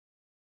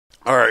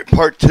Alright,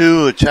 part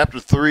 2 of chapter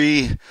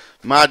 3,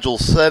 module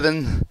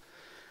 7.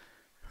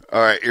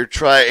 Alright, your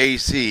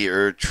Tri-AC,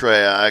 or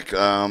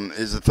TRIAC,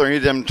 is a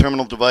 30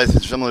 terminal device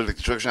that's similar to the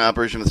construction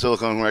operation of the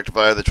silicone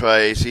rectifier. The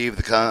Tri-AC, with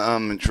the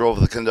control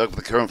of the conduct of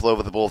the current flow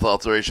with the both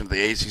alteration of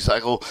the AC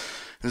cycle.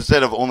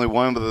 Instead of only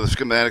one with the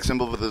schematic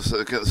symbol for the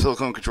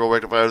silicone control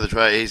rectifier, the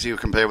Tri-AC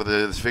compared with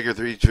the figure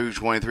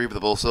 3223 with the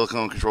both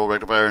silicone control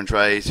rectifier and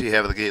Tri-AC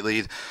have the gate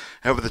lead.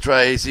 However, the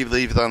Tri-AC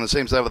lead is on the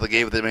same side with the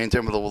gate with the main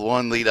terminal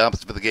 1, lead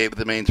opposite with the gate with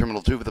the main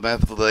terminal 2, with the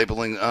method of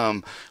labeling.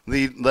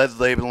 Lead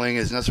labeling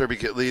is necessary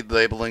because lead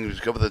labeling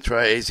to cover the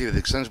Tri-AC with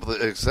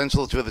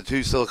essential to the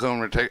two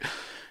silicone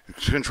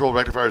control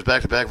rectifiers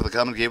back to back with a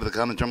common gate with a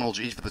common terminal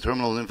each for the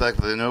terminals. In fact,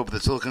 with the node with the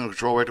silicone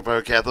control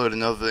rectifier cathode and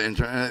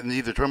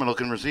neither terminal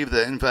can receive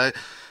the input.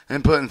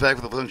 In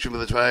fact, with the function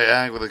with the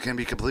triangle that can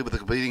be complete with the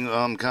completing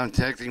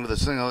contacting with a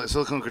single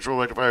silicone control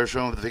rectifier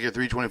shown with the figure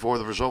 324.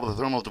 The result with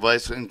the thermal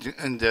device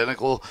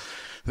identical.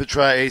 The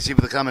Tri-AC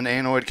with the common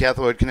anode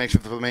cathode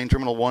connection with the main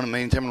terminal 1 and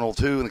main terminal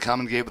 2, and the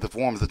common gate with the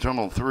form of the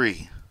terminal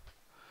 3.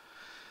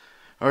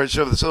 Alright,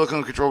 so the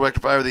silicone control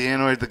rectifier, the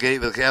anode, the gate,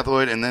 the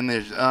cathode, and then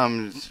there's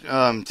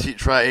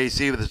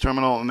Tri-AC with the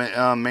terminal,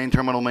 main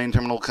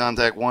terminal,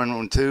 contact 1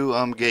 and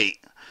 2, gate.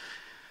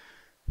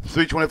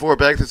 324,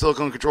 back to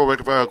silicone control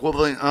rectifier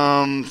equivalent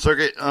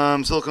circuit,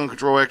 silicone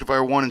control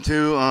rectifier 1 and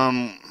 2.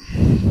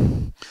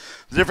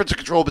 The difference in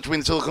control between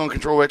the silicone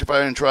control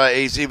rectifier and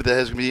Tri-AC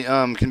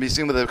can be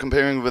seen with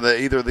comparing with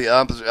either the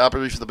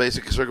operation of the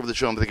basic circuit with the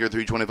shown with the figure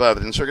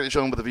 325. The circuit is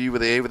shown with the view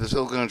with the A with the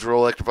silicone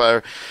control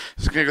rectifier.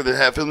 This configure the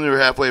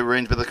halfway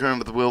arranged by the current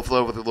with the wheel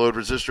flow with the load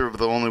resistor with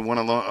the only one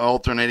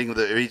alternating with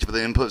each with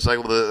the input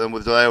cycle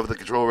with the diode with the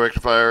control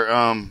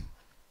rectifier.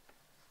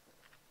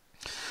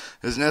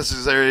 Is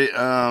necessary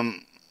to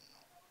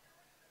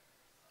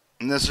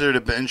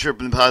ensure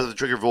positive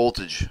trigger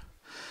voltage.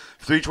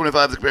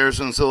 325 the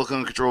comparison of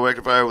silicone control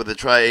rectifier with the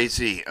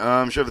Tri-AC.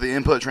 Show the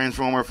input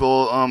transformer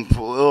full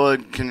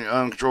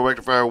control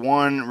rectifier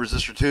 1,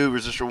 resistor 2,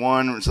 resistor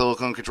 1,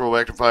 silicone control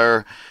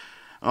rectifier.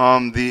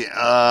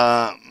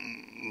 The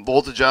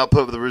voltage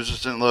output with the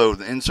resistant load.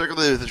 Encircle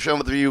the shown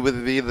with the view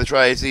with the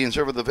Tri-AC.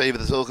 Encircle the phase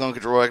with the silicone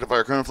control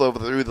rectifier. Current flow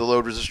through the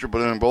load resistor,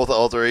 but in both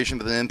alteration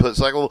with the input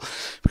cycle.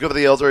 Because of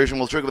the alteration,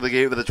 will trigger with the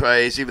gate with the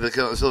Tri-AC with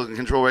the silicone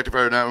control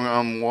rectifier.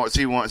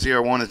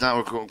 CR1 is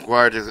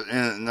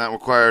not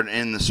required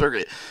in the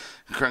circuit.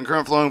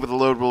 Current flowing with the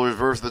load will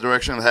reverse the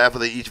direction of half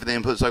of each of the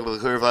input cycle to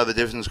clarify the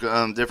difference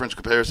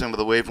comparison with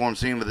the waveform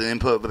seen with the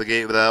input with the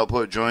gate with the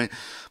output joint.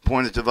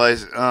 Pointed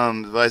devices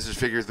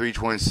figure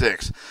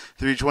 326.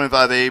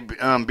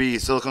 325A B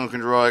silicone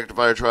control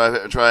rectifier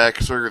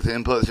triac circuit with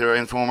input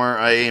transformer.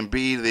 A and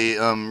B the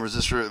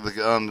resistor the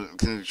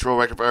control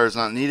rectifier is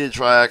not needed.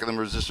 Triac and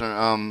the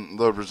resistor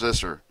load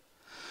resistor.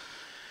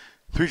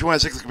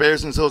 326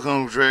 comparison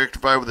silicone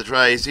rectifier with the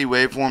Tri-AC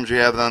waveforms you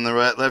have on the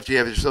left. You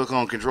have your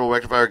silicone control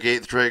rectifier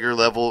gate trigger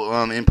level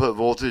input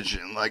voltage,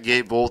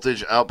 gate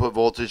voltage, output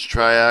voltage,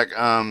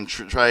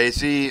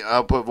 Tri-AC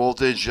output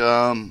voltage,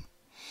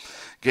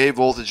 gate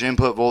voltage,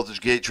 input voltage,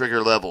 gate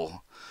trigger level.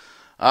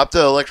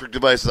 Optoelectric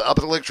devices.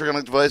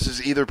 Optoelectronic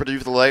devices either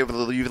produce the light with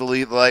the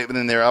UV light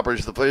within their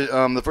operation.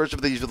 The first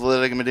of these with the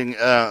light emitting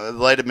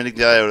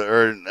diode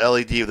or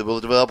LED that will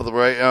develop with the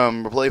right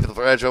replace with the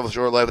fragile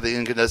short light with the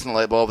incandescent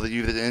light bulb with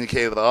the UV that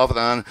indicate with the off and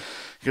on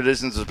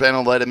conditions. The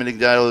panel light emitting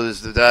diode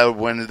is the diode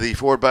when the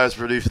forward bias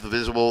produces the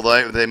visible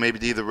light. They may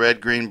be either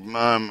red, green,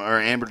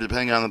 or amber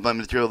depending on the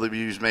material that you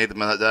use made the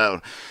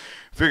diode.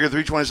 Figure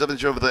 327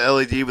 shows the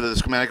LED with the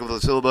schematic of the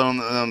symbol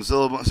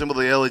of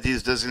the LED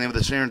is designated with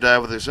the standard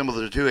diode with the symbol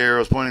of the two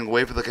arrows pointing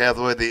away from the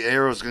cathode. The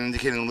arrows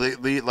indicating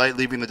light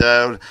leaving the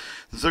diode.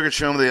 The circuit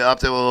shown with the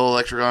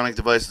optoelectronic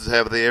devices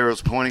have the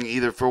arrows pointing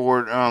either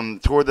forward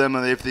toward them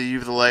if they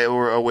use the light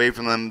or away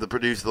from them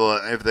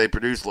if they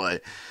produce light.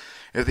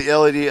 If the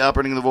LED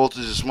operating the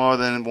voltage is smaller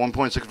than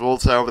 1.6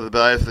 volts, however, the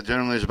bias that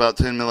generally is about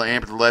 10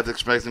 milliamp. The life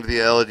expectancy of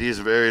the LED is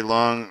very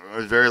long,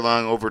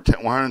 over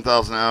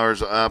 100,000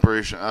 hours of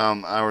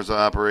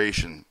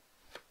operation.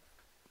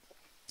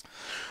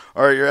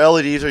 Alright, your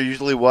LEDs are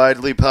usually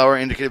widely power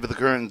indicated with the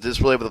current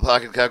display with a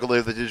pocket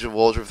calculator with the digital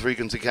voltage,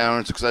 frequency counter,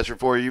 and successor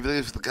for you.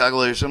 If the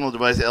calculator similar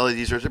device, the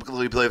LEDs are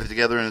typically placed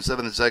together in a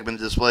 7-segment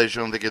display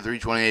shown in figure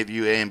 328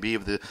 view A and B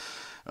of the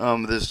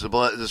this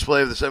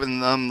display of the 7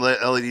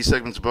 LED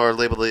segments are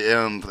labeled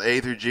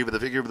A through G with a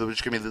figure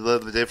which can be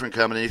the different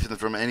combinations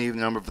from any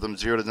number from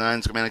 0 to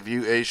 9. Schematic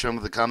view A shown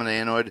with the common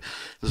anode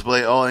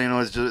display. All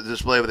anodes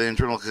display with the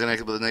internal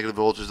connected with the negative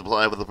voltage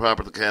applied with the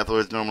proper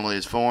cathode normally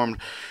is formed.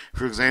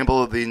 For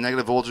example, the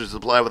negative voltage is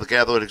applied with the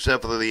cathode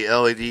except for the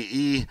LED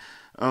E.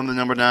 The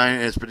number 9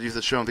 is produced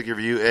as shown in figure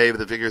view A with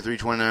the figure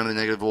 329. The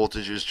negative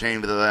voltage is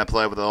changed with the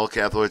applied with all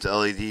cathodes.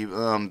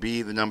 LED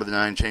B, the number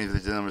 9 changed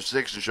with the number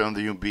 6 is shown in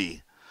the U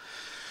B.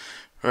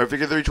 Alright,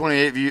 figure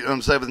 328 view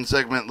 7th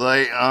segment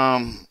light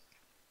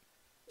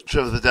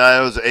shows the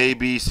diodes A,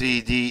 B, C,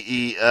 D,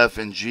 E, F,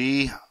 and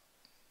G,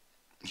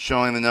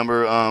 showing the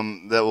number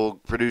that will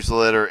produce the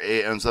letter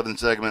A on 7th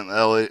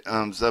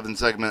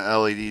segment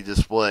LED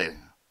display.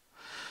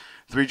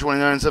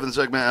 329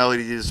 7-segment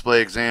LED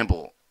display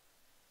example.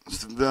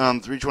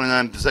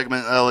 329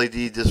 segment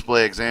LED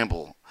display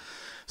example.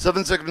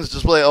 7 segments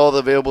display all the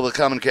available the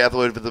common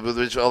cathode, with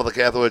which all the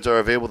cathodes are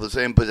available. The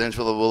same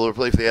potential that will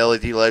replace the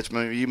LED lights.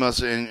 You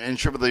must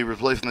ensure that the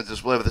replacement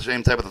display with the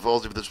same type of the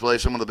faulty display.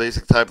 Some of the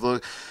basic type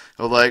look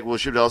alike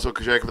should also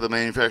check with the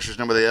manufacturer's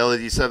number. The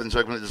LED 7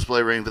 segment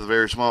display range with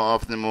very small,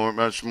 often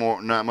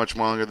not much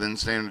longer than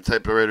standard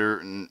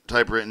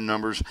typewritten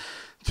numbers,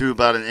 to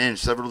about an inch.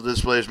 Several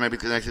displays may be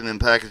connected in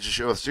packages to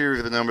show a series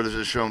of the numbers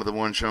as shown with the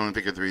one shown in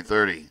Figure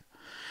 330.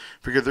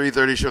 Figure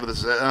 330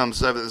 shows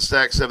the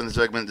stacked 7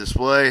 segment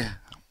display.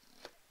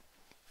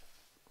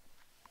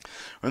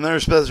 Another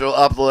special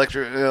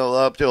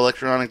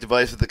optoelectronic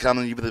device with the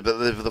common with the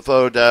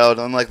photodiode.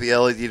 Unlike the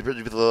LED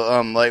with the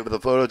light with the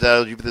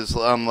photodiode, you this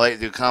light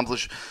to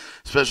accomplish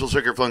special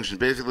circuit functions.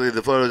 Basically,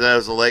 the photodiode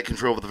is a light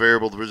control with a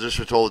variable. The resistor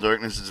total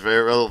darkness is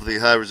very relatively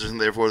high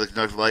resistance, therefore the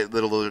conductive light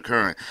little to the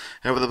current.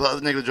 However, the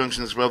positive negative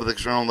junction is with the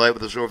external light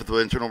with the source of the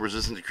internal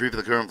resistance to decrease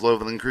the current flow.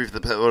 With the increase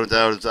of the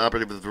photodiode is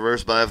operated with the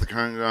reverse bias of the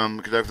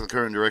current conductive the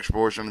current direction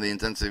proportion of the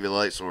intensity of the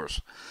light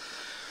source.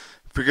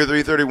 Figure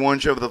 331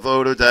 shows the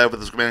photodiode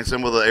with the schematic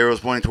symbol. The arrows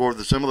pointing toward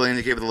the symbol. They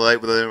indicate with the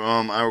light with the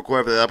I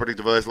require for the operating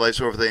device light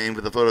source. They aim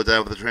with the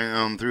photodiode with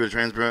the through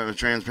a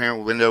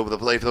transparent window with a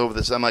plate over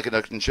the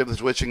semiconductor chip.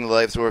 Switching the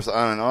light source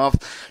on and off.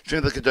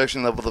 Change the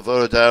conduction level of the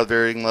photodiode.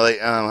 Varying light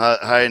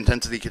high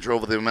intensity control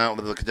with the amount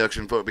of the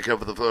conduction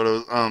because of the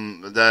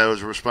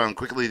diodes respond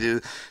quickly to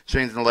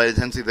changing the light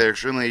intensity. They're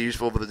extremely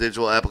useful for the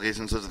digital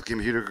applications such as the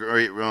computer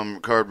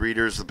card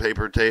readers, the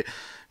paper tape.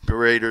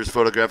 Operators,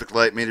 photographic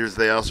light meters.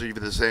 They also use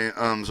the same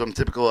some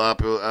typical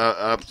optical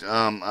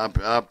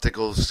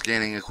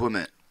scanning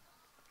equipment.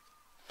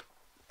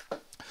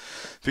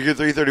 Figure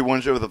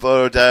 331 shows the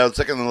photodiode,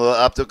 second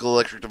optical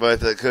electric device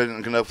that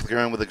could conduct the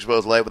current with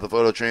exposed light with the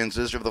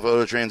phototransistor. The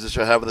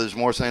phototransistor, however, there's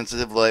more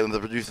sensitive light when the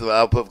producer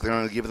output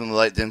current given the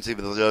light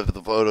density with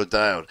the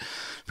photodiode.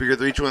 Figure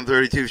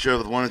 332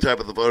 shows one type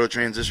of the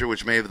phototransistor,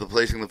 which may be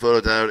placing the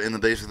photodiode in the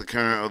base of the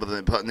current over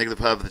the negative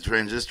part of the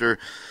transistor.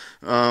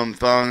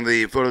 Following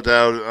the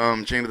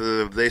photodiode change of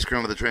the base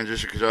current of the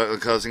transistor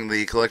causing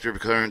the collector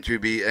current to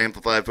be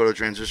amplified.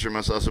 Phototransistor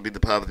must also be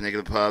the positive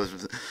negative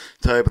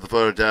type of the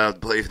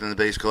photodiode placed in the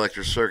base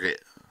collector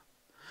circuit.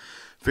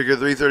 Figure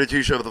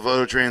 332 shows the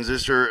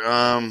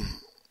phototransistor.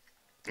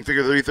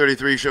 Figure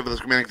 333 shows the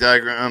schematic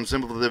diagram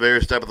symbol of the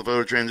various type of the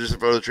phototransistor.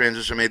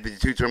 Phototransistor may be the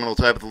two-terminal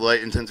type of the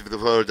light intensity of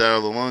the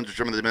photodiode alone to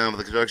determine the amount of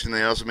the conduction.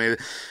 They also may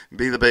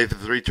be the base of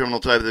the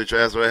three-terminal type, which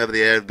also have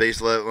the added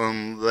base lead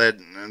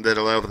that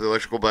allow for the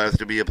electrical bias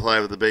to be applied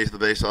with the base. The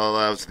base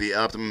allows the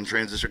optimum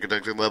transistor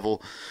conduction level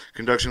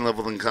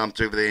and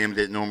compensate with the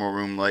ambient normal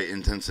room light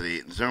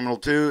intensity. Terminal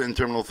 2 and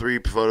Terminal 3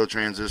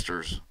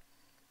 phototransistors.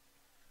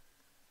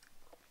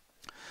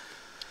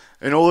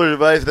 An older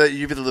device that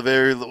uses the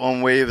very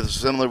long wave is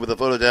similar with the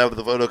photodiode with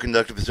the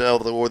photoconductive cell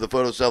or the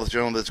photocell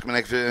shown with the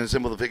schematic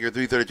symbol of the figure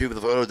 332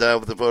 with the photodiode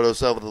with the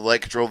photocell with the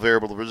light control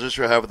variable. The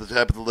resistor, however, the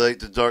type of the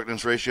light to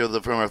darkness ratio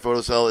from our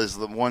photocell is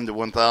the 1 to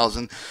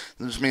 1,000.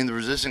 This means the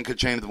resistance could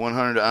change with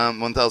 1,000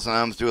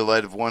 ohms to a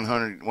light of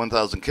 1,000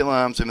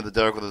 kiloamps, in the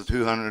dark with a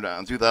 2,000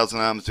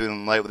 ohms to a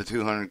light with a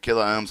 200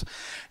 kiloamps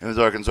in the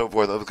dark, and so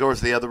forth. Of course,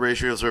 the other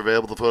ratios are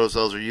available. The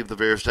photocells are used the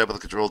various type of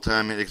the control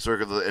timing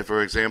circuit.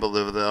 For example,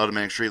 the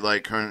automatic street light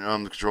current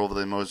control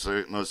within most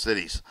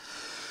cities.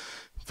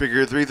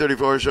 Figure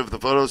 334 shows the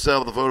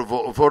photocell, the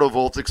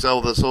photovoltaic cell,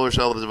 the solar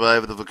cell, the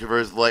device that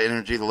converts the light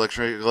energy to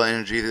electrical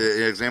energy.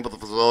 The example of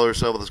the solar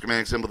cell with the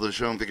schematic symbol is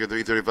shown in Figure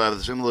 335.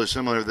 The symbol is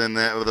similar than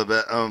that of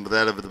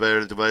the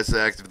battery device. The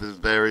active the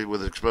battery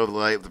with exposed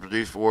light to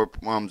produce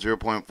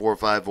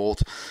 0.45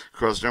 volts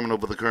across the terminal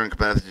with the current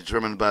capacity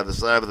determined by the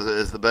side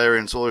as the battery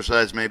and solar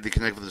sides may be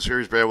connected with a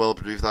series parallel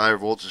to produce the higher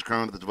voltage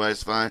current with the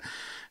device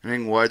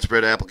finding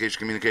widespread application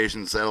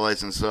communication,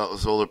 satellites, and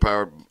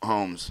solar-powered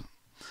homes.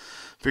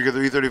 Figure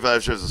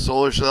 335 shows the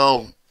solar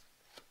cell.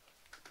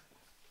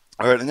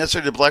 Alright, and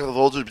necessary to block the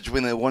voltage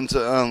between the one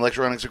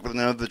electronic circuit with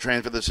another to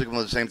transfer the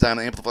signal at the same time.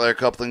 The amplifier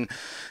coupling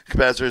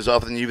capacitor is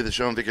often used as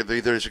shown in Figure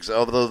 336.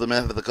 Although the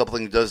method of the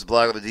coupling does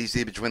block the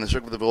DC between the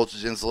circuit with the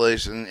voltage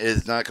insulation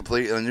is not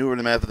complete, a newer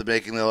method of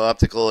making the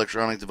optical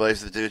electronic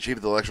device to achieve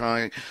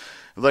the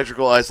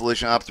electrical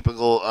isolation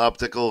optical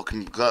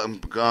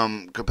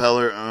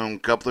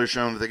coupler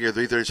shown in Figure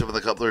 337.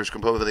 The coupler is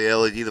composed of the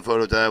LED, the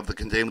photodiode, the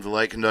contained with the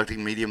light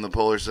conducting medium, the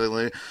polar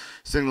signals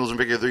in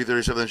Figure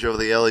 337 show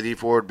the LED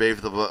forward bay for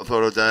the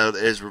photodiode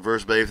is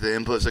reverse bay for the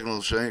input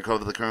signals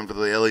cover the current for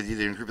the LED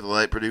to increase the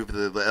light produced for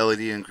the LED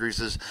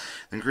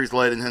increased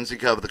light intensity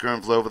cover the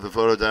current flow for the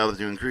photodiode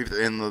to increase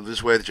in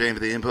this way the change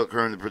of the input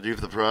current to produce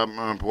the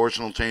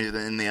proportional change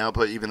in the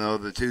output even though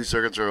the two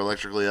circuits are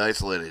electrically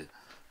isolated.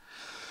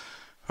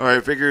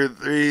 Alright, Figure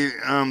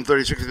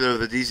 336 of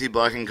the DC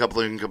blocking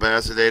coupling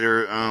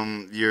capacitor.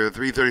 Your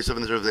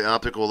 337 shows the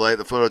optical light,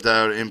 the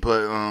photodiode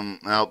input,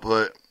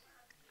 output.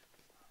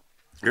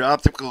 Your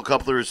optical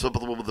coupler is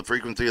supplementable with the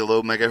frequency of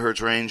low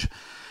megahertz range.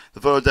 The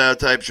photodiode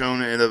type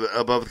shown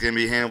above can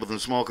be handled with a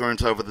small current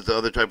type with the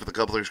other type with the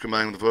couplers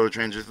combined with the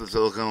phototransistor. The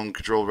silicon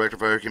controlled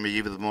rectifier can be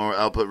even with more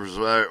output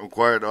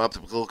required.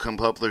 Optical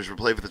couplers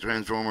replaced with the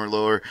transformer,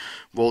 lower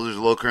voltage,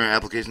 low current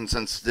application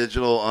sense.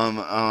 Digital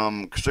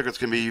circuits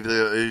can be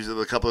either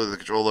the coupler, the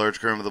control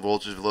large current with the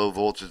voltage, low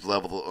voltage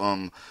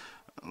level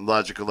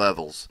logical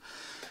levels.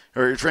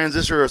 Or your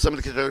transistor or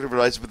semiconductor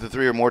device with the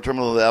 3 or more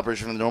terminals of the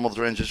operation of the normal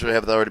transistor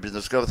have already been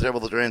discovered.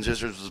 Several of the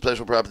transistors with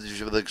special properties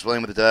should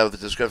explain with the diode with the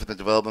discussion the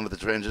development of the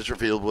transistor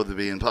field would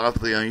be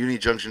possibly a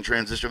unijunction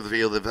transistor of the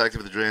field. The effect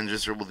of the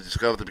transistor will be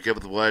discovered to become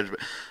with the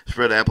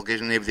widespread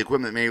application. Maybe the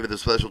equipment made with the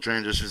special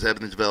transistors have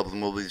been developed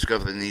and will be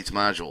discovered in the Neets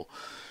module.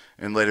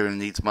 And later in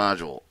the Neets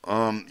module.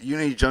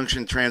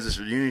 Unijunction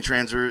transistor.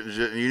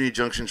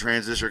 Unijunction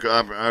transistor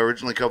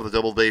originally coupled with a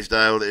double base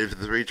diode into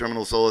the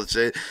 3-terminal solid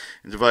state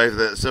device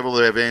that several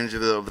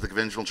advantages of the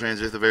conventional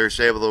transistor. Very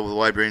stable over the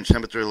wide range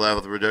temperature, allow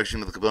the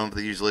reduction of the component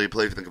that usually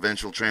placed with the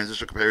conventional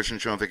transistor. Comparison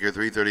shown in figure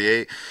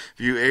 338.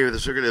 View A with the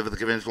circuit of the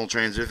conventional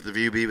transistor. The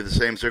view B with the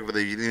same circuit with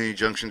the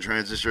unijunction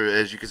transistor.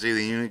 As you can see,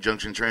 the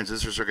unijunction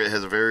transistor circuit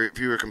has a very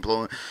fewer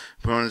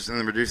components,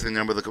 and reducing the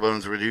number of the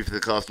components, reducing the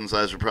cost and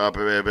size or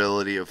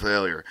probability of failure.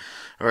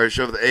 All right,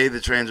 show the A,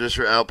 the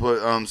transistor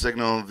output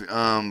signal.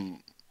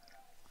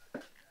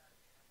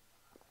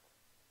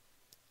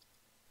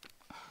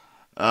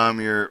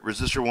 Your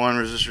resistor 1,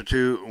 resistor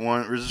 2,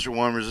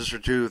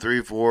 resistor 2,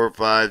 3, 4,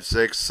 5,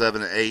 6,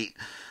 7, 8.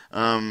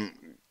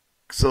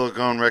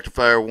 Silicon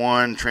rectifier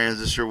 1,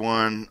 transistor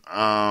 1,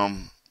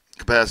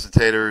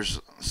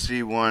 capacitors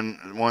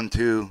C1, 1,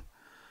 2,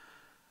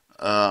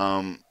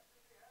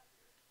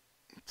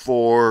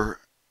 4,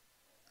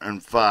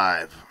 and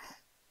 5.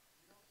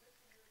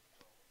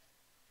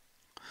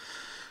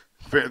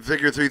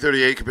 Figure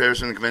 338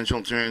 comparison to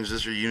conventional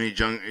transistor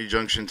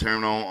unijunction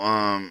terminal.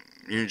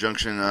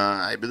 Unijunction,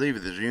 I believe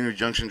it is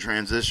unijunction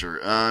transistor.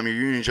 Your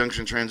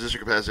unijunction transistor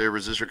capacitor,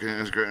 resistor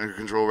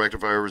control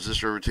rectifier,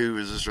 resistor 2,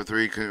 resistor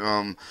 3.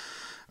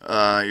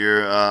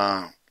 Your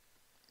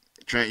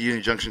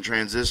unijunction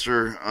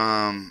transistor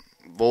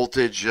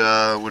voltage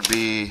would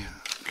be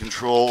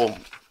control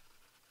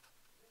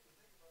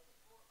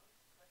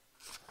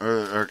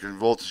or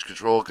voltage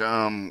control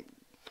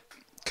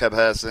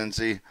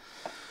capacity.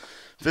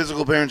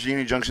 Physical appearance of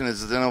unijunction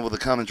is identical with the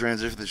common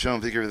transistor that's shown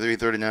in figure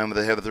 339, where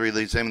they have a 3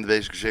 lead, same in the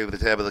basic shape with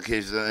the tab of the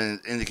case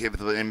indicate with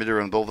the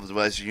emitter on both of the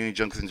devices.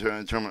 Unijunction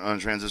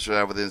transistor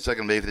out within the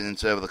second base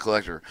inside of the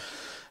collector.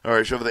 All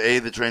right, show for the A,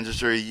 the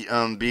transistor,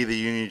 B,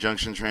 the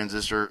unijunction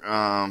transistor.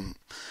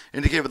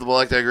 Indicate with the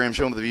block diagram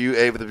shown with the view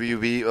A with the view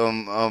B,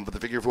 with the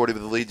figure 40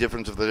 with the lead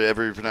difference of the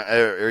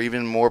or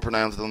even more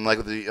pronounced than like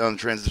with the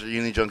transistor.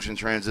 Unijunction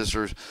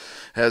transistors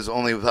has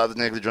only positive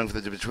negative junction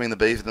between the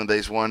base and the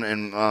base 1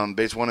 and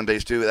base 1 and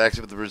base 2. It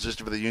acts with the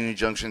resistor with the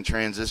unijunction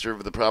transistor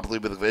with the properly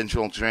with the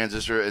conventional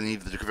transistor and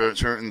need to convert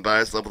certain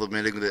bias level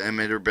emitting the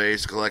emitter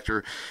base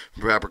collector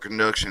for proper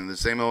conduction. The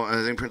same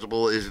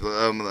principle is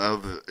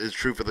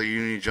true for the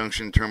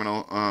unijunction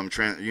terminal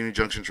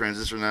unijunction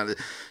transistor. Not it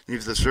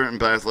needs a certain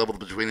bias level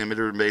between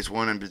emitter and base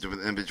 1 and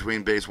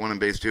between base 1 and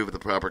base 2 with the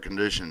proper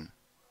condition.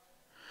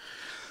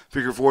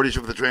 Figure 40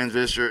 shows the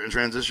transistor,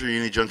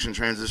 unijunction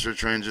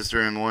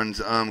transistor, and one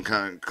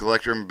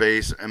collector and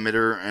base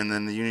emitter, and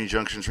then the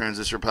unijunction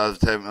transistor,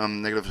 positive type,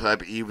 negative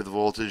type E with the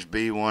voltage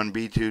B1,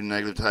 B2,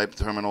 negative type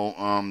terminal,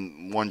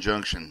 1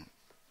 junction.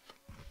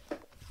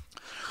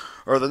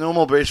 Or the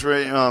normal base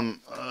rate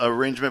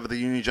arrangement with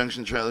the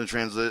unijunction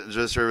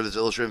transistor is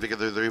illustrated in figure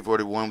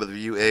 341 with the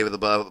view A with the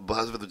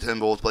positive 10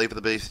 volts, plate for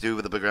the base 2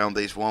 with the ground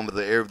base 1 with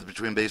the air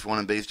between base 1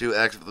 and base 2,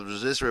 acts with the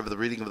resistor of the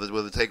reading of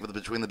the take with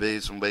between the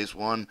base and base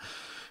 1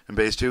 and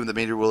base 2, and the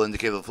meter will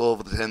indicate the flow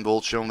of the 10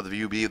 volts shown with the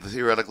view B.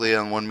 Theoretically,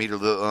 on one meter,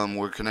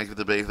 we're connected to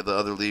the base with the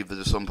other lead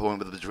at some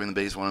point between the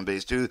base 1 and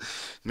base 2. The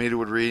meter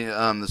would read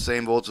the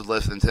same voltage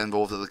less than 10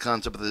 volts. The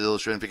concept of the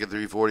illustration figure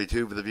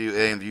 342 for the view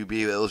A and view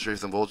B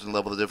illustrates the voltage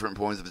level at different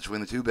points between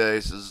the two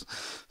bases.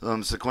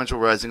 Sequential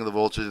rising of the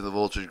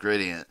voltage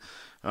gradient.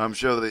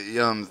 Show the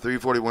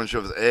 341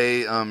 shows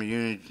A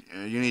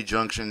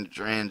unijunction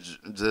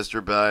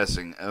transistor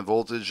biasing.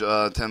 Voltage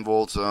 10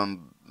 volts,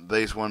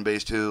 base 1,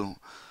 base 2.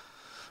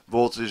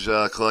 Voltage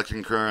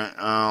collecting current,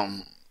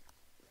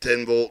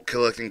 10 volt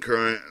collecting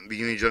current, the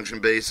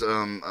unijunction base to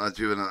an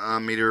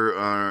ammeter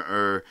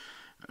or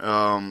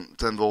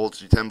 10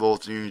 volts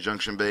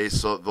unijunction base,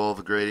 so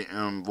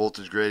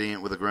voltage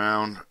gradient with a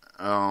ground.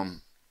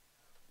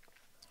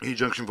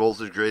 Unijunction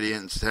voltage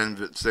gradient is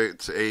 10,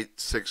 6, 8,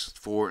 6,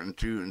 4, and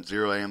 2, and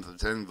 0 amps of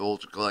 10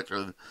 volts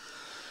collector.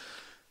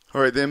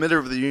 Alright, the emitter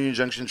of the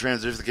unijunction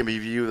transistor can be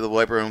viewed with a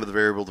wiper on with a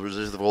variable to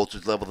resist the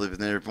voltage level of the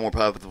emitter, more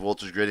power with the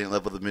voltage gradient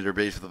level of the emitter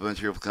base with the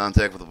material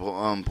contact with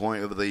the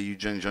point of the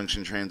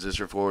unijunction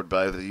transistor forward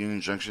by the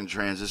unijunction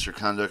transistor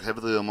conduct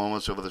heavily on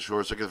moments over the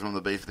short circuit from the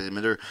base of the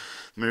emitter.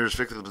 The emitter is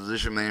fixed at the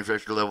position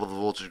manufacturer level of the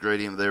voltage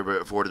gradient,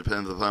 therefore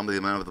depends upon the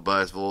amount of the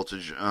bias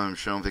voltage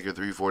shown in figure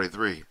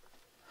 343.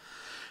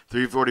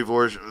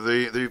 344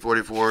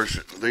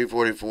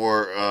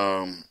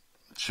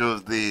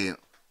 shows the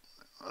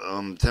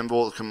 10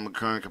 volt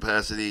current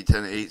capacity,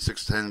 10 8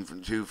 6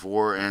 10 2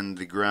 4, and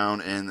the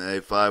ground, and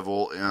a 5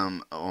 volt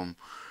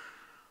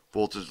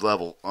voltage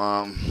level.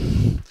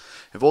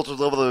 Voltage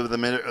level of the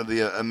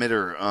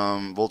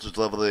emitter, voltage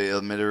level of the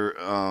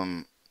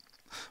emitter.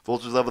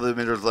 Voltage level of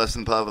the emitter is less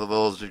than positive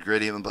voltage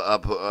gradient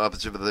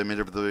opposite of the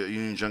emitter of the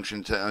union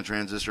junction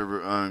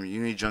transistor.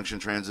 Union junction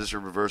transistor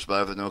reversed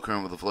by with no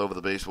current with the flow of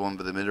the base one,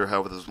 but the emitter,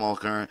 however, the small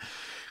current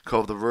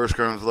called the reverse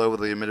current flow with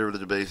the emitter of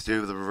the base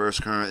 2. The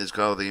reverse current is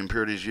called the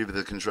impurities due to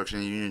the construction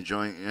of union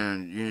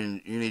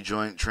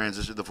joint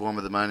transistor in the form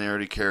of the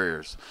minority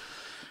carriers.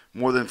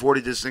 More than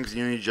 40 distinct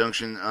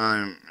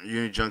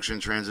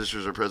unijunction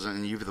transistors are present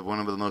in UV. One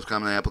of the most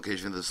common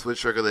applications of the switch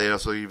circuit. They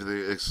also use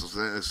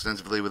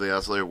extensively with the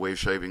oscillator wave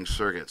shaping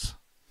circuits.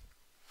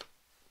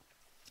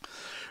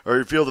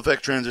 Or field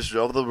effect transistors,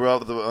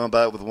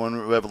 about with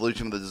one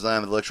revolution of the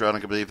design of the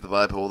electronic ability for the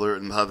bipolar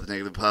and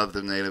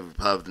positive negative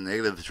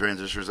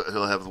transistors,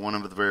 he'll have one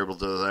of the variable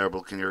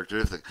desirable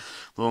characteristic.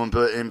 Low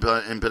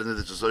impedance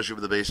is associated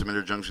with the base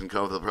emitter junction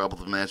called the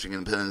probable matching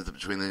impedance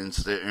between the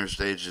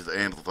interstages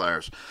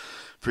amplifiers.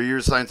 For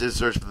years, scientists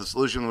searched for the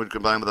solution that would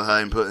combine with the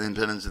high input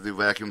impedance of the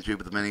vacuum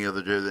tube with many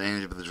other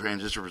advantages of the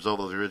transistor, result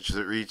of the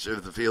reach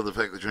of the field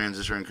effect the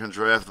transistor and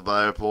contrast the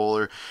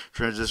bipolar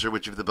transistor,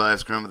 which of the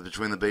bias current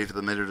between the base of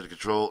the emitter to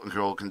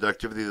control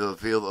conductivity of the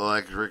field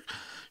electric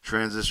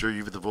transistor,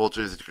 you the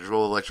voltage to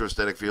control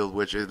electrostatic field,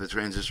 which is the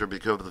transistor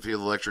because of the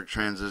field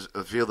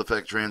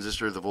effect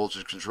transistor, the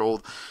voltage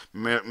controlled,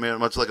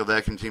 much like a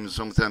vacuum tube,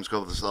 sometimes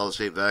called the solid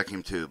state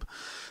vacuum tube.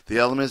 The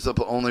elements of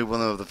only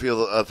one of the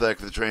field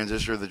effect of the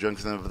transistor, the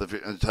junction of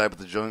the type of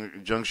the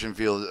junction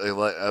field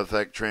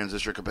effect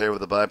transistor compared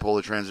with the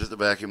bipolar transistor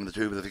vacuum, the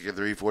tube of the figure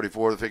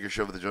 344. The figure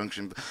shows the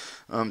junction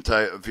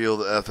type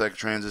field effect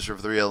transistor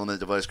for 3-element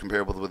device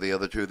comparable with the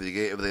other two. The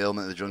gate of the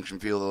element of the junction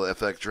field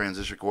effect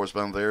transistor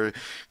correspond very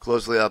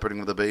closely operating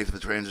with the base of the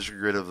transistor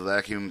grid of the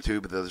vacuum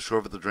tube. The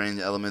short of the drain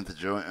element that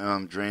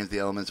drains the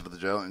elements of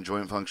the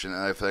joint function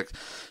effect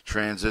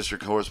transistor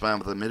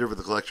correspond with the emitter of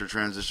the collector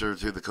transistor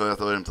to the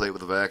cathode and plate with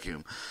the vacuum.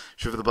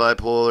 Shift of the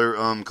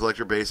bipolar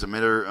collector base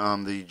emitter,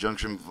 the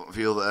junction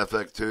field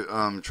effect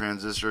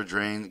transistor,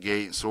 drain,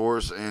 gate,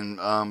 source, and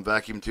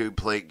vacuum tube,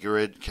 plate,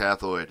 grid,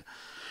 cathode.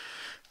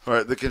 All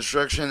right, the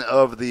construction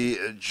of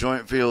the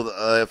joint field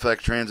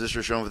effect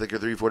transistor shown with figure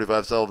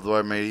 345 solid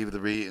wire made either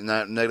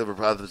the negative or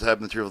positive type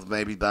of materials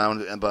may be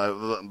bound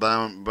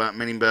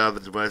meaning by the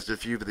device to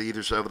fuse with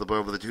either side of the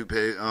bar with the two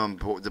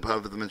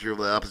deposit of the material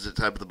the opposite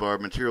type of the bar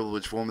material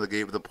which form the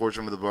gate with a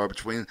portion of the bar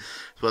between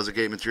the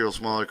gate material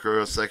smaller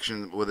cross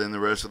section within the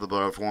rest of the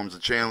bar forms a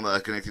channel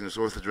connecting the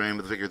source to drain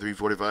with the figure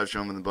 345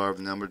 shown in the bar of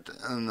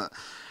the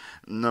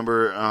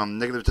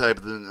negative type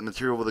of the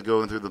material will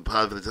go through the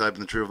positive type of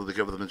the material will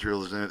cover the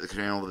material is the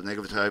channel with the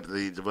negative type.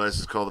 The device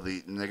is called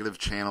the negative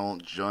channel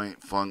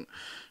joint field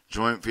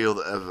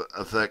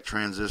effect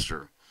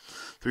transistor.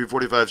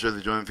 345 shows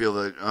the joint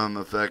field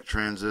effect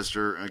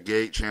transistor, a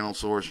gate, channel,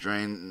 source,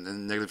 drain,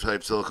 and negative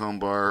type silicone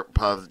bar,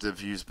 positive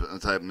fuse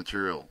type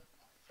material.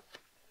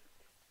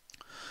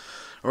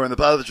 Or in the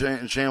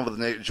positive channel with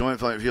the joint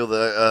field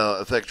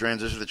effect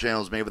transistor, the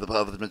channel is made with the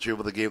positive material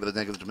with the gate with the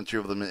negative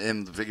material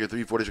in the figure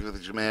 346 with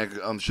the schematic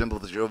symbol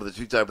to show the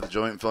two type of the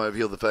joint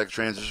field effect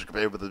transistor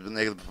compared with the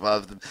negative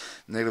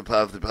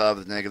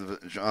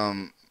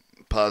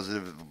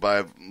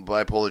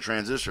bipolar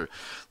transistor.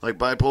 Like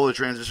bipolar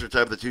transistor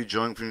type, the two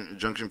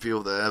junction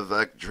field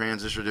effect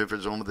transistor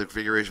differs only the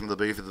configuration of the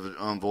base of the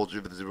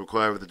voltage that is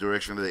required with the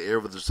direction of the air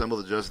with the symbol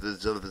adjusted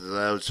to the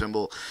desired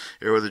symbol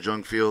air with the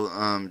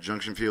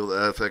junction field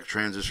effect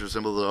transistor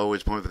symbol will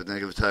always point for the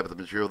negative type of the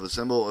material. The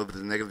symbol of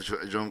the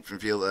negative junction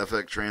field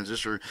effect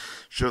transistor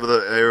show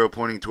the arrow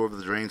pointing toward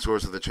the drain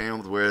source of the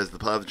channel, whereas the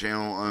positive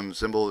channel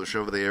symbol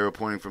show the arrow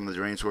pointing from the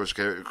drain source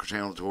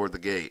channel toward the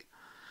gate.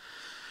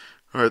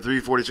 Alright,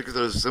 346 is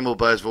a symbol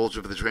bias voltage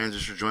of the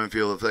transistor joint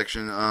field effect,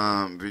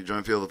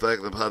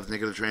 the positive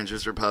negative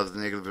transistor,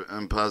 negative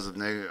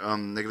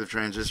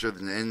transistor,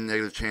 the N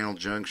negative channel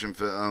junction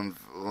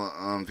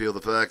field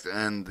effect,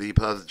 and the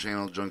positive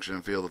channel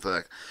junction field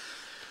effect.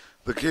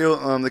 The key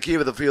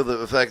of the field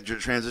effect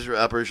transistor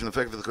operation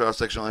effect of the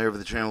cross-sectional area of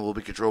the channel will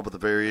be controlled by the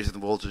variation of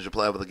the voltage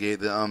applied with the gate.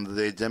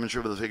 They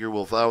demonstrate with the figure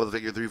will follow with the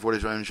figure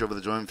 345 and show with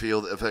the joint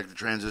field effect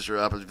transistor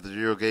operates with the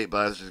zero gate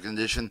bias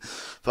condition.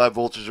 5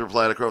 voltages are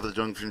applied across the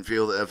junction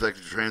field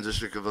effect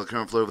transistor of the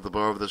current flow with the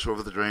bar with the source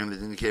of the drain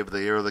that indicate with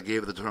the arrow the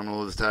gate with the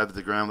terminal is tied to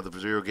the ground with the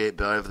zero gate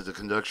bias with the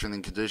conduction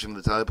and condition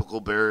of the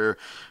typical barrier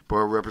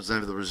bar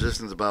represented with the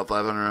resistance about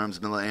 500 ohms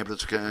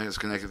milliamperes is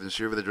connected to the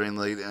shear with the drain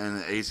lead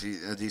and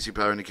DC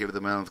power indicated the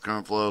amount of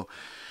current flow.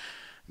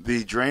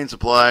 The drain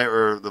supply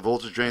or the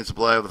voltage drain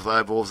supply of the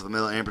 5 volts of the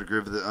milliampere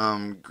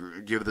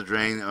give the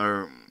drain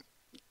or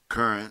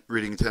current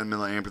reading 10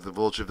 milliamperes. The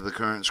voltage of the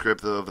current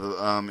script of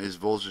the is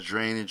voltage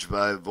drainage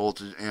by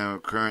voltage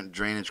current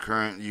drainage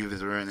current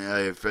used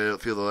a field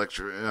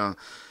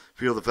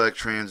effect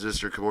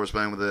transistor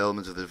corresponding with the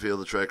elements of the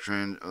field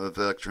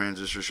effect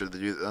transistor should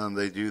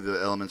they do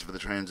the elements for the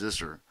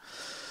transistor.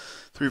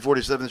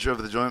 347 show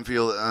for the joint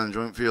field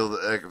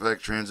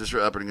effect transistor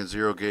operating at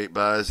 0 gate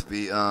bias.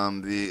 The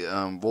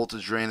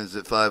voltage drain is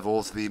at 5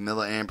 volts. The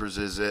milliamperes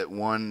is at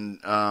 1.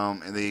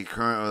 And the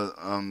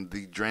current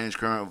the drainage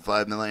current of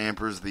 5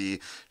 milliamperes. The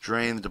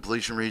drain, the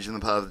depletion region, the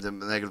positive,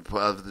 negative,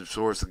 positive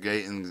source, the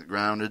gate, and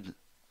grounded.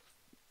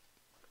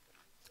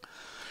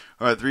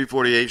 All right,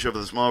 348 show for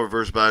the small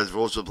reverse bias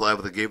voltage applied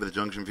with the gate with the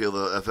junction field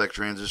effect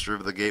transistor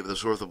with the gate with the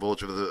source of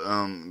voltage with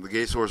the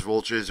gate source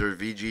voltages or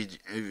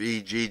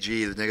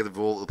VGG, the negative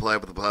volt applied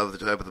with the positive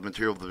type of the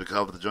material to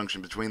become with the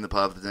junction between the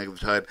positive and negative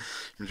type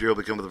material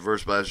become with the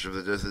reverse bias of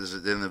the distance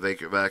in the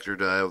vector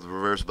diode. The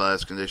reverse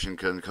bias condition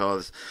can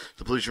cause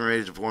depletion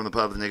rate to form the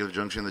positive and negative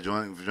junction. The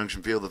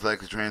junction field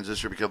effect of the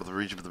transistor become with the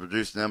region with the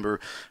reduced number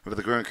of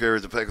the current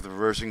carriers effect with the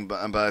reversing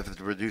bias with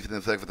the reducing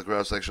effect with the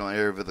cross-sectional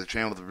area of the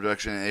channel with the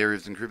reduction in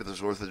areas increase with the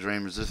source of the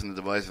drain resisting the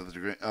device with the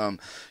degree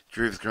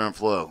of current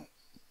flow.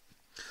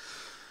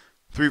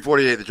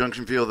 348 the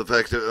junction field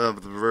effect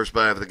of the reverse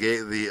bias of the gate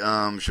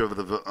show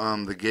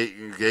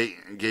the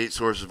gate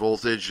source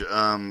voltage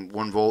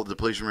 1 volt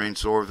depletion range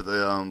source of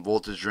the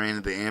voltage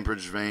drain the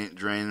amperage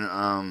drain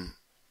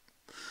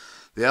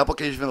the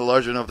application for the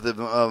larger enough of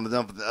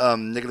the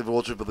negative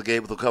voltage of the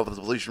gate will cover the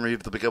depletion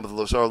rate to become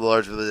the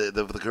larger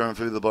the current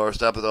through the bar.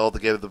 Stop it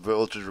altogether. The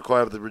voltage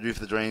required to reduce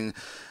the drain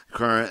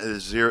current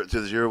is 0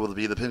 to 0 will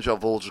be the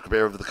pinch-off voltage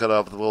compared with the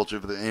cutoff of the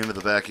voltage of the aim of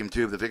the vacuum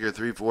tube. The figure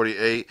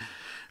 348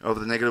 over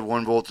the negative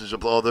 1 voltage,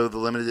 although the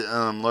limited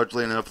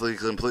largely enough to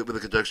complete with the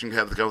conduction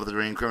cap to cover the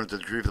drain current to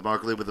decrease the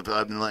markedly with the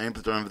 5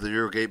 milliamps time of the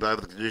 0 gate bias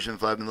with the condition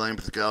 5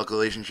 milliamps. The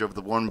calculation show the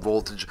 1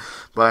 voltage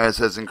bias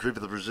has increased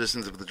the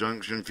resistance of the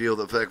junction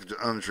field effect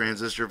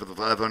transistor for the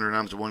 500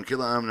 ohms to 1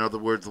 kilo ohm. In other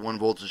words, the 1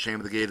 voltage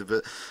chamber of the gate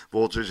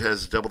voltage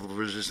has doubled the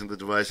resistance of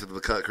the device of the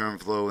cut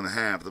current flow in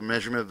half. The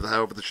measurement of the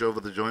however the show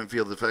of the joint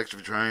field effect of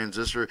a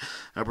transistor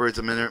operates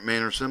in a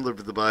manner similar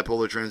to the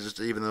bipolar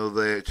transistor, even though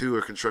they too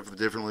are constructed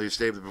differently.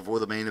 Stated before,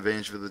 the main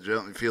advantage for the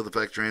field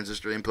effect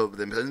transistor input with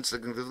impedance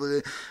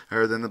significantly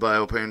higher than the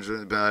bipolar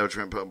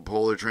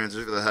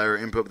transistor. The higher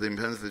input with the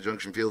impedance of the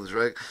junction field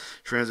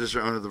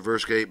transistor under the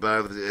reverse gate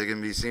bias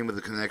can be seen with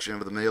the connection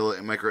of the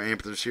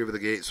microamperes here with the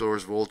gate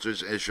source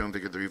voltage as shown in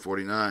figure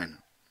 349.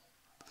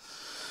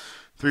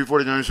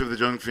 349 show the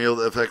junction field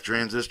effect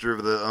transistor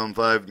of the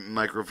 5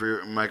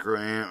 microfarads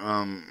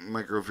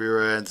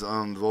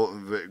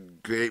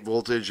gate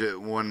voltage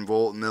at 1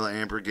 volt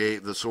milliampere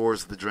gate, the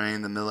source, the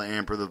drain, the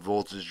milliampere, the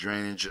voltage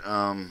drainage.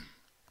 All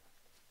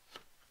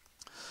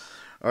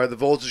right, the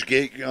voltage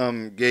gate of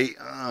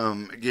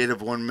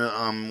 1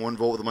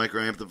 volt with a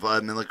microamp to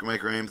 5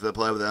 microamps that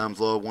apply with the Ohm's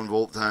law. 1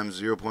 volt times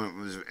 0.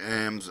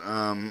 amps.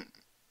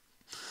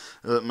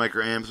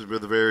 Microamps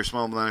with a very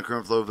small amount of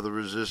current flow for the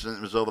resistance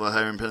result of a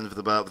higher impedance for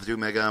the with 2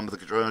 mega ohm with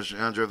the control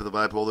for the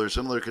bipolar.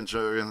 Similar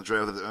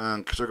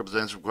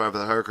circumstance required for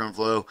the higher current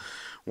flow.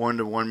 1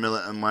 to 1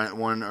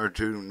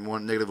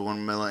 negative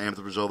 1 milliamp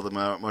the result of the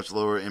much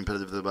lower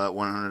impedance of about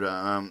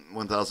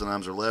 1,000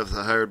 ohms or less.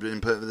 The higher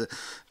input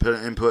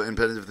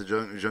impedance of the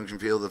junction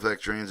field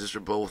effect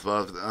transistor both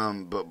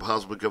but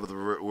possibly cover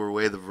the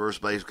way the reverse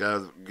bias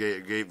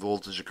gate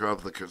voltage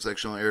across the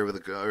sectional area of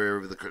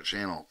the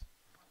channel.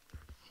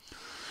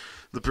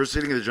 The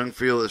proceeding of the junction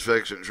field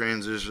effect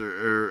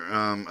transistor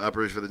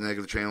operates for the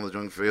negative channel of the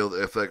junction field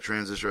effect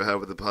transistor.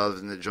 However, the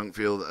positive joint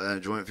field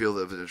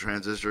of the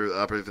transistor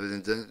operates for the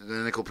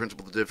identical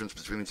principle of the difference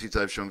between the two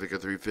types shown in figure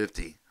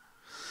 350.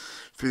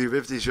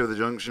 350 show the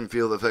junction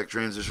field effect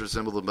transistor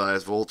symbol of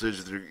bias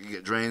voltage, the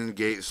drain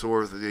gate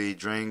source, and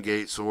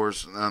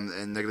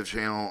negative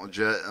channel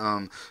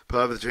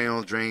positive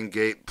channel drain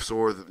gate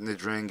source, and the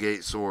drain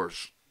gate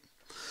source.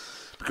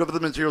 Because of the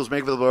materials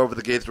made for the bar with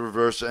the gate to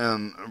reverse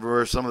some of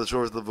the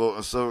source of the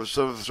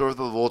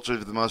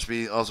voltage, there must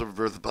be also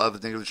reverse the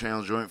positive negative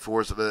channel joint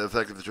force of the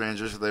effect of the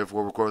transistor.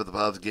 Therefore, record the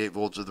positive gate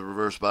voltage of the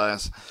reverse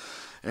bias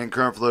and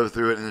current flow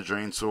through it in the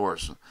drain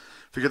source.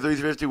 Figure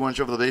 351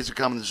 shows the basic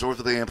common source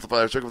of the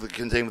amplifier circuit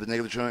contained with the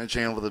negative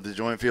channel with the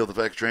joint field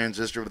effect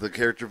transistor with the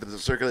character for the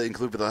circuit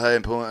include with the high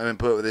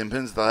input with the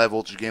impedance of the high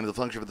voltage gain with the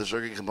function of the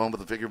circuit component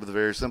with the figure with the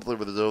very simpler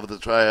with the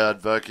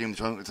triad vacuum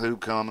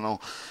tube common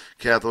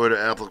cathode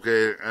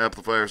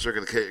amplifier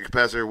circuit, the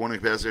capacitor 1 and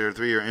capacitor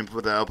 3 are input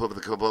with the output of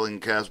the coupling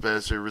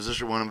capacitor,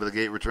 resistor 1 with the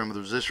gate return with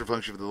the resistor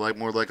function with the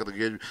more like of the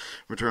grid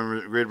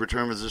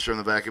return resistor in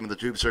the vacuum of the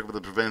tube circuit with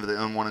the prevent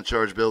the unwanted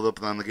charge buildup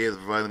on the gate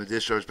providing the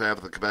discharge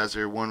path with the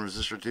capacitor 1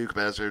 resistor 2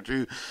 capacitor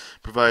 2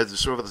 provides the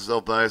sort of the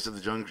self bias of the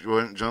joint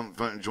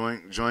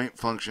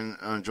function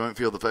joint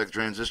field effect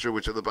transistor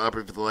which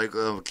operates with the like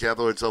of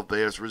cathode self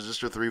bias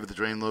resistor 3 with the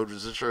drain load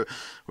resistor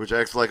which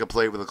acts like a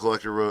plate with a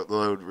collector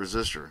load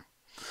resistor.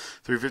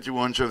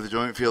 351 shows the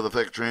joint field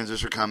effect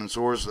transistor common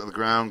source of the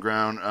ground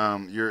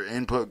your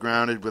input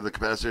grounded with the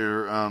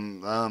capacitor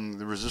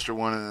the resistor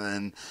 1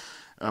 and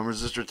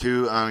resistor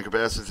 2 on a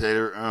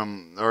capacitor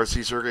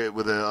RC circuit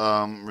with a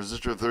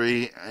resistor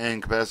 3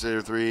 and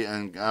capacitor 3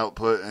 and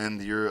output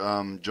and your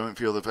joint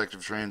field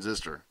effective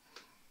transistor.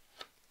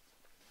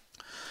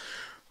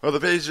 Or the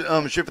phase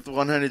shift with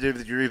 180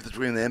 degrees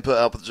between the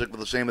input-output circuit with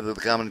the same with the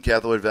common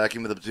cathode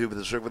vacuum with the tube with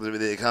the circuit with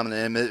the common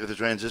emit with the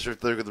transistor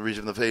circuit with the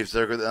region of the phase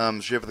circuit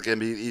shift that can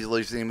be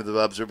easily seen with the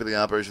observer the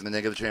operation of the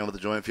negative channel with the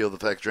joint field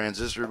effect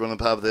transistor when the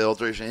pop of the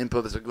alteration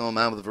input the signal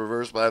amount with the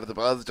reverse by with the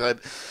positive type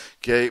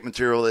gate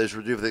material is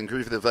reduced with the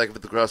increase of the effect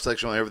with the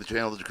cross-sectional area of the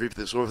channel, the decrease of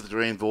the source of the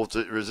drain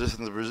voltage,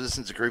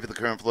 resistance decrease of the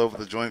current flow with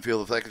the joint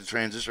field effect of the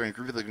transistor,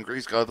 increase of the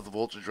increased cause of the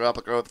voltage drop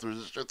across the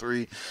resistor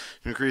 3,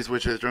 increase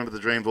which is turned with the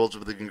drain voltage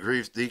with the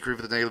decrease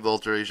of the negative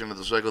alteration of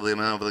the cycle, the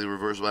amount of the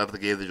reverse by with the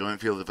gate of the joint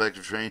field effect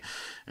of train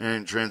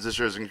and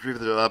transistor is increased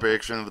with the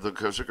operation of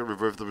the circuit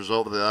reverse the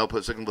result of the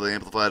output signal with the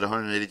amplified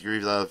 180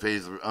 degrees out of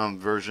phase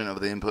version of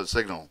the input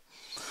signal.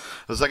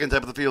 The second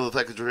type of the field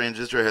effective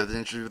transistor has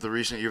introduced the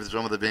recent year with the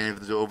drum of the band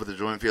over the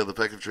joint field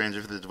effective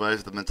transistor for the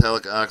device, the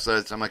metallic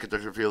oxide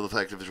semiconductor field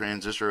effective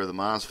transistor, or the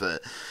MOSFET.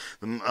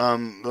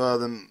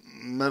 The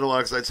metal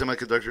oxide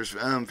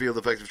semiconductor field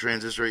effective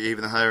transistor,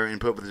 even the higher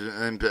input with the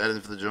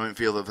impedance for the joint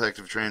field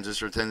effective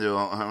transistor, 10 to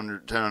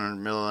 100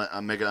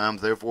 mega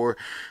ohms. Therefore,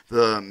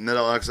 the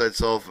metal oxide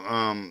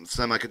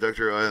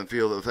semiconductor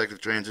field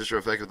effective transistor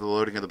effective the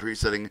loading of the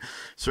presetting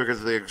circuits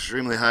with the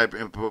extremely high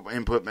input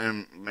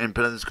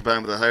impedance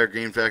combined with a higher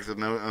gain factor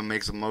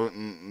makes a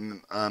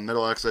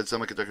metal oxide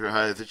semiconductor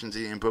high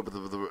efficiency input with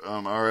the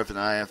RF and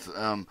IF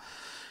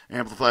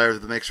amplifiers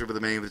of the mixture with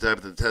the main type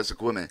of the test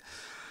equipment.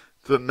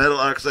 The metal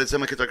oxide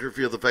semiconductor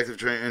field effective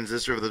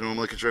transistor of the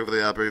normally constructed with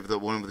the operator with the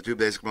one of the two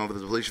basic mode with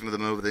the depletion of the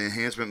mode with the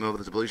enhancement mode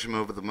with the depletion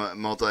mode with the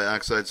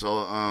multi-oxide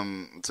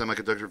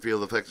semiconductor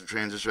field effective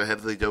transistor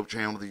heavily doped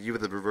channel with the U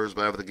with the reverse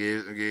by with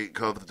the gate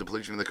called with the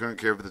depletion of the current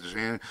curve with the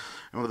channel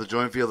and with the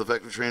joint field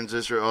effective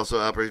transistor also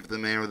operates with the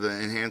manner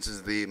that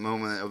enhances the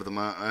moment of the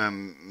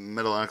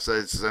metal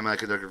oxide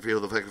semiconductor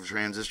field effective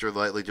transistor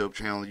lightly doped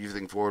channel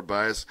using forward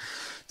bias.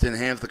 To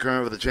enhance the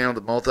current with the channel,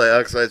 the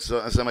multi-oxide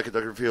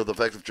semiconductor field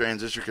effective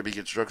transistor could be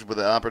constructed with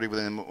the operating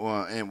within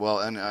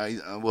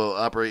will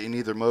operate in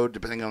either mode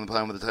depending on the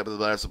plan with the type of the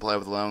bias supply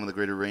with allowing the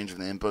greater range of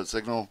the input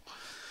signal.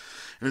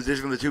 In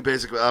addition, the two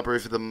basic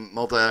operations of the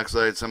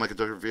multi-oxide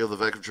semiconductor field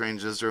effective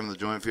transistor and the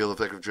joint field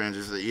effective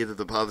transistor, either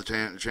the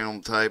positive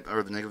channel type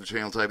or the negative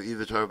channel type,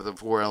 either type of the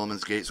four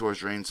elements, gate, source,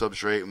 drain,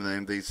 substrate,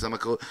 and the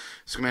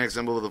schematic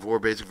symbol of the four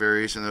basic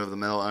variations of the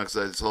metal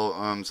oxide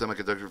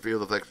semiconductor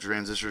field effective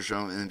transistor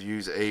shown in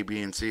views A,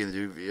 B, and C in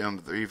the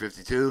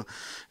 352.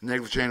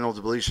 Negative channel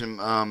depletion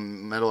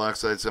metal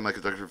oxide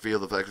semiconductor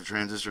field effective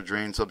transistor,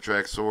 drain,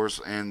 subtract, source,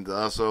 and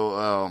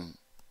also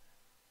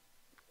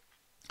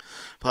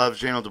positive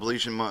channel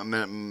depletion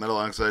metal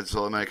oxide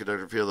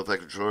semiconductor field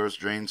effective source,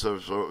 drain,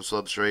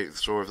 substrate,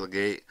 source of the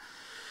gate.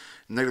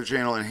 Negative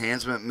channel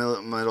enhancement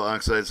metal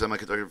oxide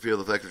semiconductor field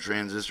effective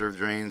transistor,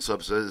 drain,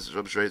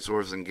 substrate,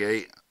 source, and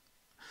gate.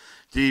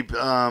 Deep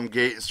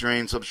gate,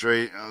 drain,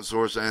 substrate,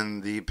 source,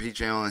 and the P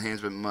channel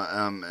enhancement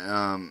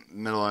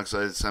metal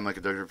oxide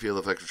semiconductor field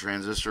effective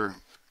transistor.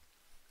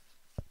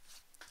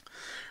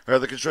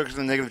 The construction of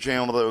the negative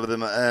channel of the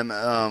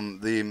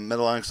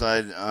metal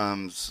oxide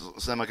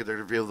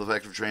semiconductor field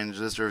effective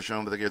transistor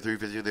shown by the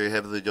 350. They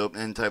heavily doped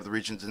N type. The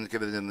regions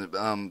indicated in the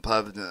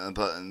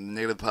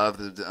negative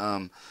positive.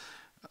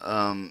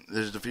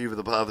 There's a few of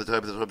the positive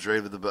type of the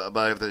substrate with the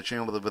by of the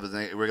channel with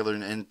the regular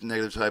and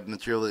negative type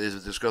material that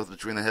is discussed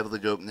between the heavily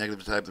doped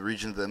negative type, the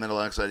region of the metal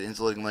oxide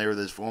insulating layer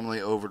that is formerly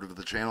over to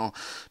the channel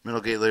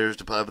metal gate layers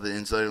to positive the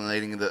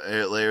insulating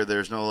the layer. There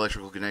is no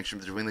electrical connection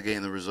between the gate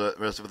and the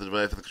rest of the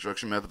device of the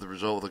construction method. The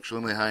result with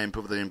extremely high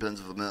input with the impedance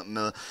of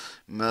the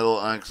metal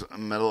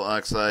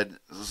oxide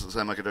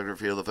semiconductor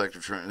field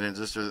effective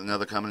transistor.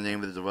 Another common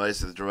name of the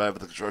device is derived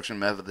with the construction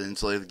method. The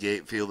insulated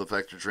gate field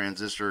effective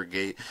transistor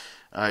gate.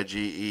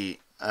 IGEFGT.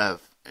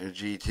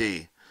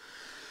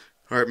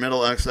 Alright,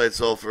 metal oxide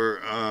sulfur,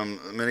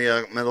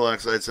 metal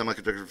oxide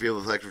semiconductor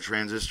field effective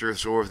transistor,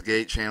 source,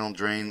 gate, channel,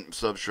 drain,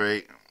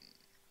 substrate.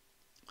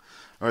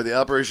 Alright, the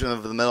operation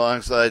of the metal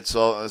oxide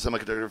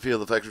semiconductor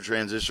field effective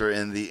transistor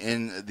and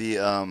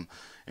the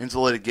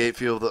insulated gate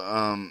field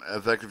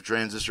effective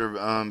transistor,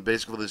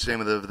 basically the same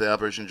with the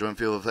operation joint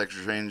field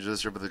effective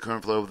transistor, but the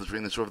current flow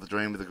between the source of the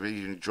drain with the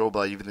control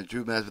by even the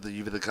two methods,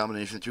 the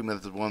combination of two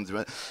methods. One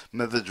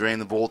method drain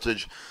the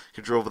voltage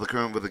control with the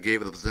current with the gate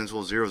with the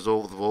potential 0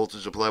 volt with the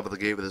voltage applied with the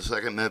gate with the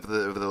second method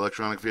of the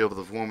electronic field with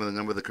the form with the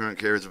number of the current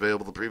carriers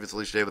available. The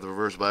previously stated with the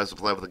reverse bias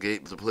applied with the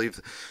gate with the deplete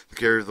the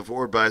carrier of the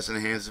forward bias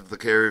enhances the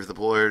carrier of the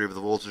polarity of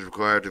the voltage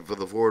required for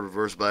the forward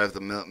reverse bias of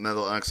the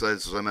metal oxide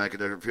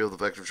semiconductor field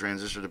effective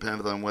transistor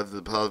dependent on whether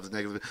the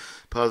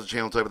positive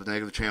channel type of the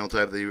negative channel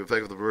type. The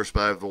effect of the reverse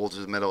bias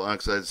voltage metal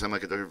oxide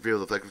semiconductor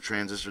field effective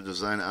transistor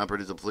design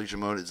operated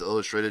depletion mode is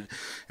illustrated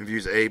in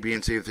views A, B,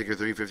 and C of figure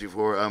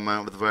 354.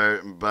 Amount with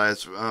the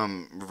bias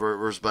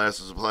reverse bias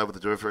is applied with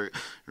the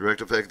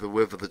direct effect of the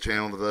width of the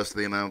channel, thus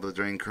the amount of the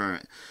drain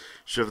current.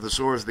 Shift the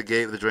source, the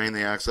gate, the drain,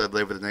 the oxide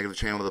layer with the negative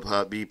channel of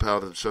the B power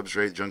of the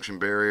substrate junction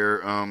barrier.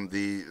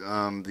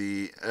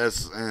 The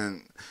S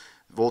and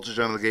voltage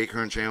on the gate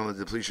current channel, the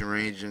depletion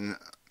range, and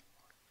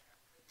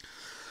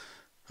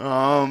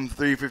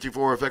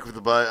 354 effect with the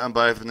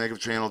bias the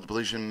negative channel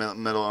depletion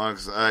metal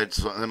oxide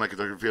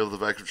semiconductor field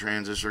of active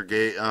transistor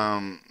gate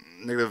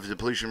negative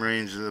depletion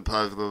range the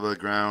positive of the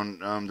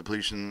ground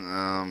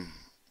depletion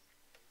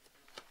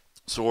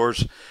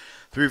source.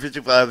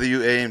 355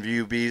 view A and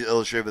view B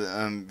illustrate with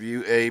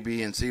view A,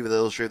 B, and C with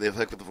illustrate the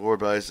effect of the forward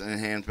bias and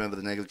enhancement of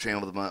the negative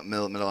channel of the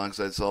metal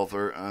oxide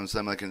sulfur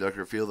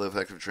semiconductor field of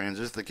effective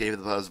transistor. The cave of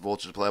the positive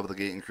voltage applied with the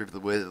gate increase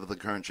the width of the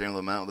current channel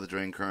amount of the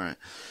drain current.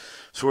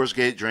 Source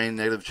gate drain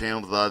negative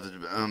channel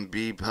positive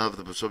B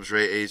positive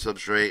substrate A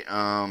substrate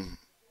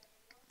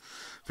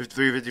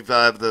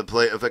 5355 the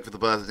plate effect of the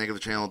positive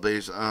negative channel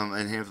base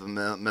enhance the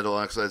metal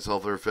oxide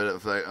sulfur effect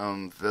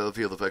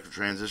field effective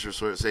transistor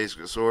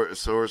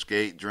source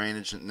gate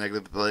drainage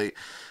negative plate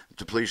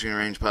depletion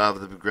range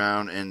positive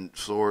ground and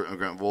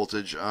ground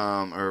voltage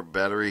or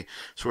battery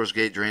source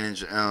gate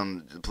drainage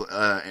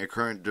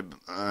current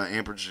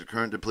amperage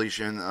current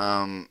depletion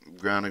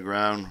ground and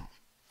ground.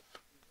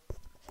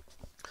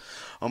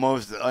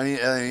 Almost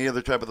any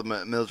other type of the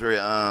military,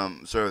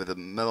 the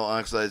metal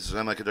oxides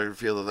semiconductor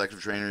field of active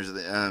trainers,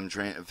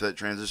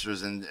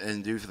 transistors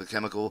induced the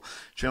chemical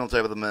channel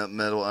type of the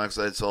metal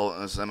oxide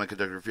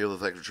semiconductor field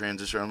of active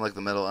transistor. Unlike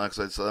the metal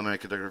oxide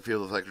semiconductor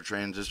field of active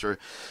transistor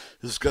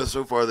discussed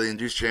so far, the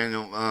induced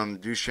channel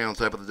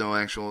type of the no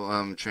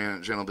actual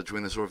channel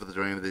between the source of the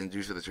drain with the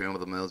induced of the channel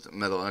of the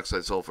metal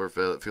oxide sulfur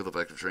field of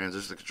active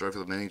transistor. The construct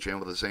of the main channel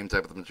with the same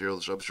type of the material,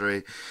 the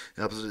substrate,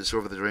 the opposite the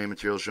source of the drain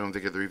material shown in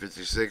figure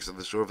 356 of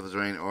the source of the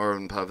drain are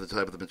and positive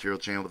type of the material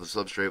channel with the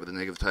substrate with the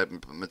negative type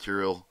of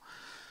material.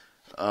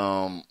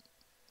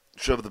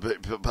 Show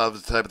the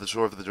positive type of the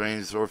source of the drain,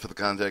 the source of the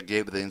contact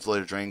gate with the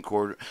insulator drain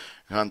cord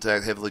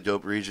contact heavily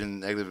doped region,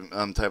 negative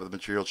type of the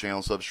material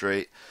channel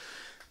substrate.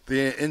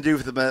 The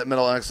induced with the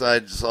metal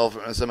oxide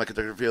sulfur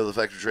semiconductor field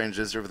effective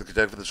transistor with the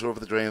conductor with the source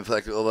of the drain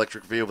effective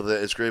electric field with the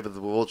is created with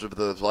the voltage with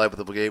the applied with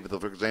the gate with the,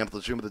 for example,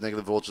 assume with the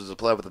negative voltage is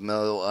applied with the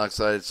metal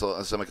oxide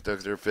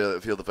semiconductor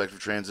field effective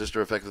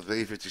transistor effective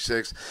with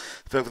E56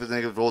 effect with the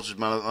negative voltage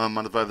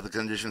modified with the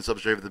condition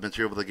substrate with the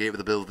material with the gate with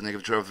the bill with the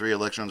negative charge 3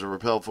 electrons are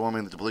repelled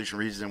forming the depletion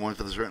region and once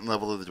for the certain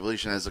level of the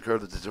depletion has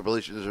occurred the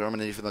depletion is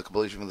termination of the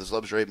completion of the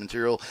substrate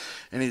material.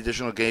 Any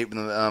additional gate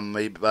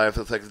may be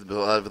affected with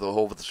the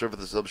hole with the surface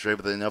of the substrate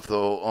with enough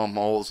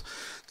holes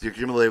to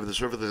accumulate with the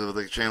surface of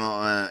the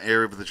channel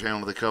area with the channel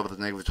with the cover with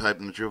the negative type of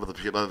the material with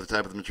the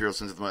type of the material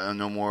since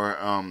no more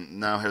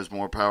now has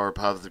more power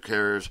positive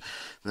carriers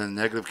than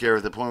negative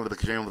carriers. The point with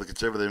the channel with the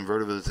conservative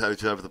inverted with the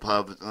type of the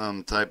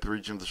positive type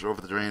region of the source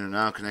of the drain are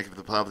now connected with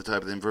the positive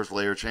type of the inverse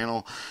layer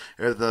channel.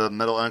 The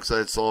metal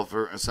oxide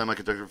sulfur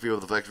semiconductor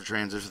field with the effective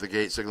transistor the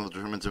gate signal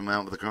determines the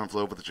amount of the current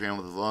flow with the channel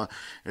with the law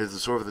is the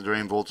source of the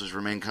drain voltage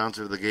remain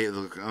constant with the gate of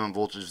the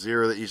voltage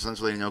zero.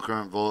 Essentially no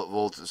current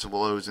voltage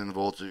flows in the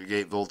voltage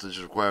gate voltage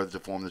is required to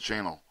form the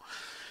channel.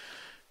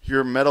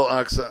 Your metal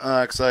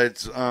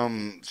oxides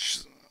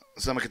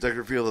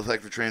semiconductor field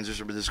effective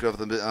transistor been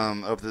discovered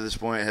up to this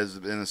point has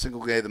been a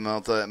single gate the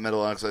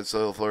metal oxide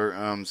sulfur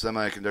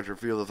semiconductor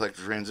field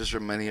effective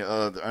transistor. Any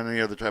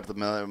other type of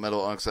the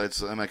metal oxide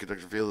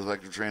semiconductor field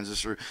effective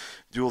transistor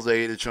dual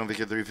gate is shown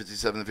figure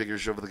 357. The figure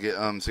show the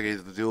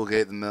the dual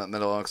gate the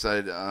metal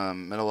oxide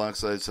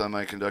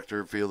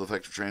semiconductor field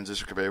effective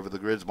transistor compared with the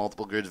grids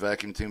multiple grids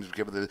vacuum tubes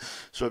because the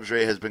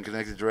substrate has been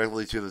connected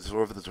directly to the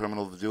source of the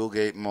terminal of the dual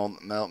gate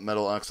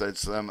metal oxide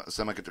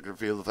semiconductor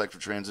field effective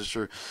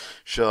transistor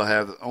shall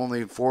have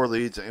only 4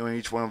 leads in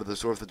each one with the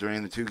source of the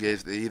drain. The 2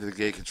 gates, either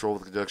gate control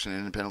with conduction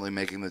independently,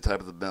 making the type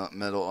of the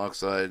metal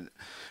oxide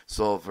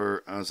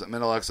sulfur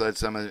metal oxide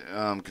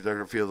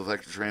semiconductor field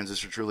effective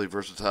transistor truly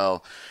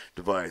versatile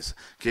device.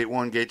 Gate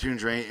 1, gate 2,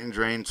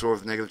 drain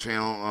source negative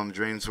channel,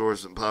 drain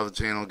source positive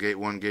channel. Gate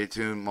 1, gate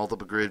 2,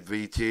 multiple grid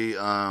VT.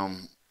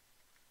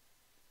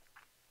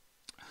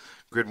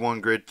 Grid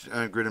 1, grid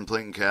and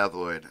plate and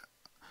cathode.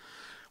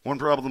 One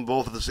problem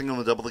both of the single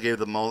and double gate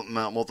the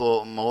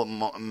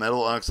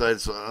metal oxide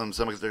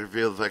semiconductor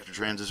field effective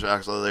transistor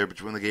oxide layer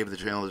between the gate of the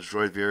channel is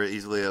destroyed very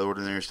easily at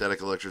ordinary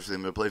static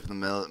electricity. The plate from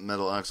the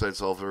metal oxide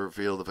sulfur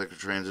field effective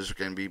transistor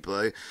can be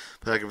packed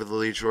with the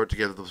lead short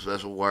together with a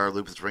special wire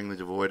loop spring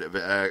devoid of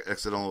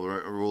accidental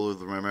rule.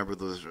 Remember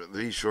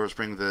these short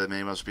springs that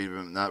may must be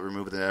not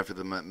removed after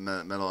the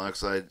metal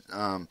oxide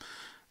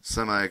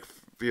semi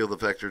field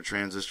effector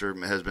transistor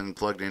has been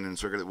plugged in and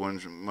circuited one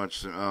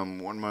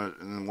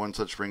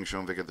such spring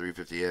shown figure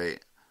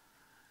 358.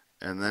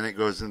 And then it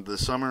goes into the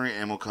summary,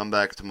 and we'll come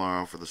back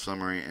tomorrow for the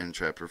summary in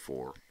chapter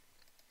 4.